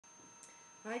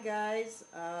Hi guys.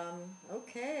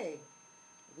 Okay,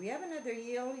 we have another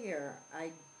eel here. I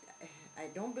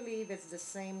don't believe it's the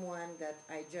same one that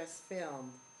I just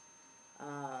filmed.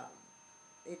 Uh,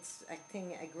 it's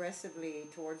acting aggressively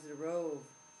towards the rove,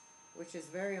 which is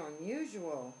very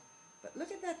unusual. But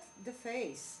look at that, the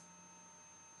face.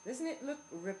 Doesn't it look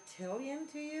reptilian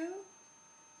to you?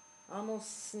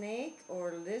 Almost snake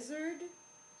or lizard?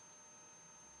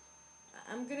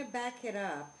 I'm gonna back it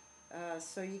up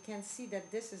so you can see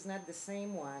that this is not the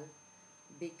same one,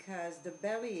 because the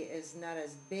belly is not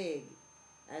as big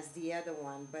as the other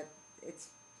one, but it's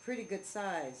pretty good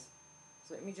size.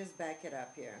 So let me just back it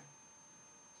up here.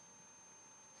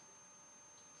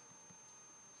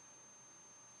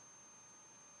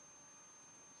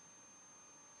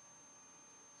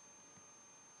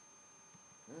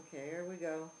 Okay, here we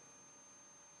go.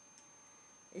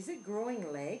 Is it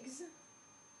growing legs?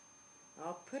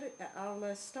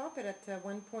 I'll stop it at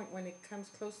one point when it comes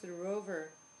close to the rover.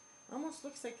 Almost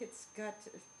looks like it's got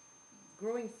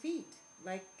growing feet,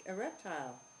 like a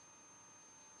reptile.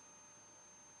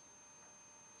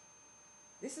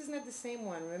 This is not the same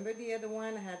one. Remember the other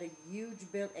one had a huge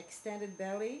extended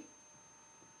belly?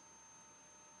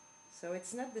 So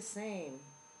it's not the same.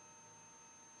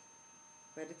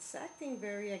 But it's acting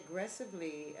very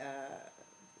aggressively.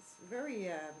 It's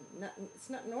very it's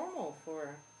not normal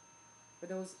for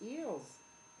those eels.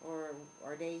 Or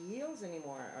are they eels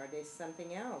anymore? Are they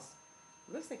something else?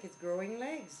 Looks like it's growing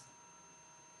legs.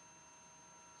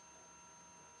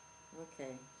 Okay,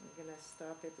 I'm gonna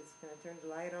stop it. It's gonna turn the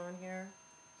light on here.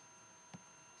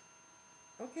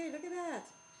 Okay, look at that.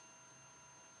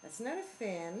 That's not a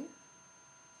fin.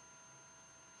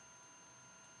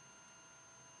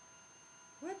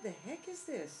 What the heck is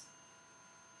this?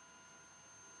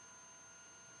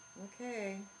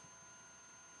 Okay.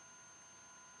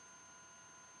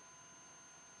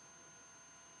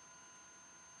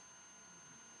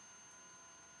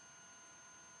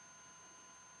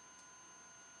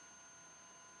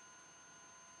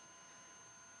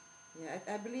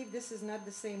 Yeah, I believe this is not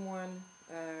the same one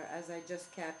as I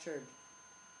just captured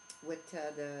with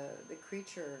the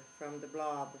creature from the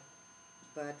blob,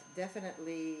 but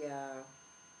definitely a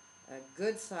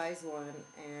good sized one,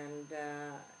 and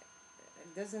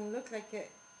it doesn't look like it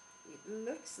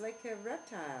looks like a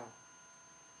reptile.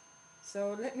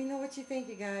 So let me know what you think,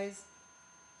 you guys.